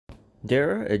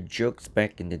There are jokes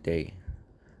back in the day.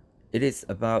 It is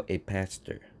about a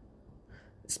pastor,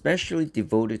 especially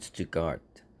devoted to God.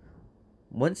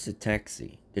 Once a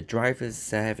taxi, the driver's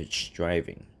savage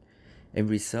driving, a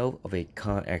result of a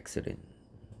car accident.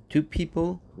 Two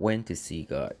people went to see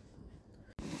God.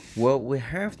 Well, we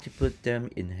have to put them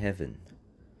in heaven.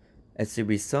 As a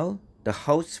result, the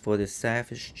house for the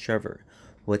savage driver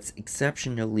was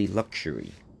exceptionally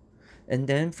luxury, and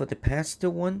then for the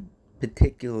pastor one,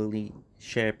 particularly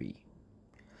shabby.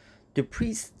 The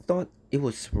priest thought it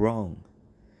was wrong.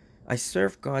 I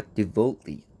serve God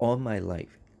devoutly all my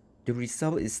life. The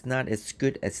result is not as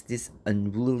good as this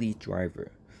unruly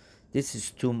driver. This is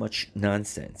too much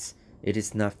nonsense. It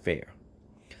is not fair.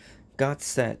 God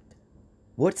said,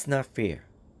 "What's not fair?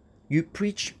 You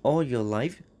preach all your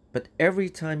life, but every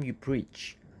time you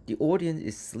preach, the audience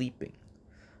is sleeping.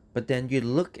 But then you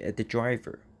look at the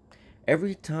driver.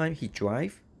 Every time he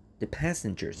drives, the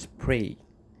passengers pray.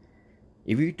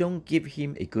 If you don't give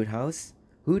him a good house,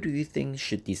 who do you think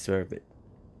should deserve it?"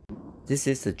 This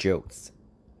is a joke,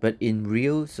 but in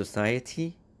real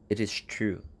society, it is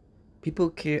true. People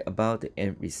care about the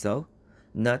end result,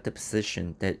 not the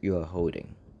position that you are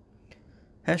holding.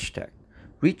 Hashtag,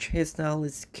 rich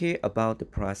hairstylists care about the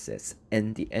process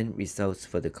and the end results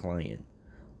for the client.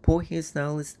 Poor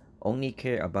hairstylists only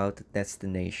care about the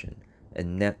destination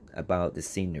and not about the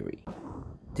scenery.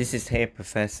 This is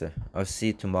Hairprofessor. I'll see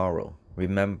you tomorrow.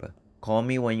 Remember, call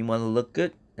me when you want to look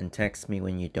good and text me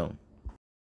when you don't.